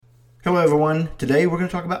Hello everyone. Today we're going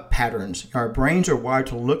to talk about patterns. Our brains are wired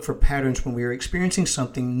to look for patterns when we are experiencing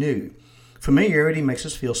something new. Familiarity makes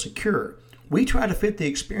us feel secure. We try to fit the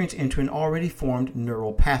experience into an already formed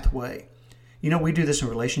neural pathway. We do this in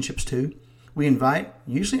relationships too. We invite,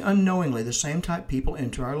 usually unknowingly, the same type people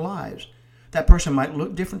into our lives. That person might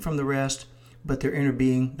look different from the rest, but their inner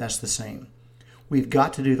being, that's the same. We've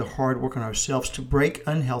got to do the hard work on ourselves to break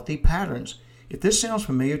unhealthy patterns. If this sounds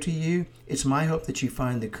familiar to you, it's my hope that you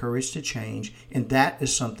find the courage to change, and that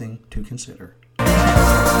is something to consider.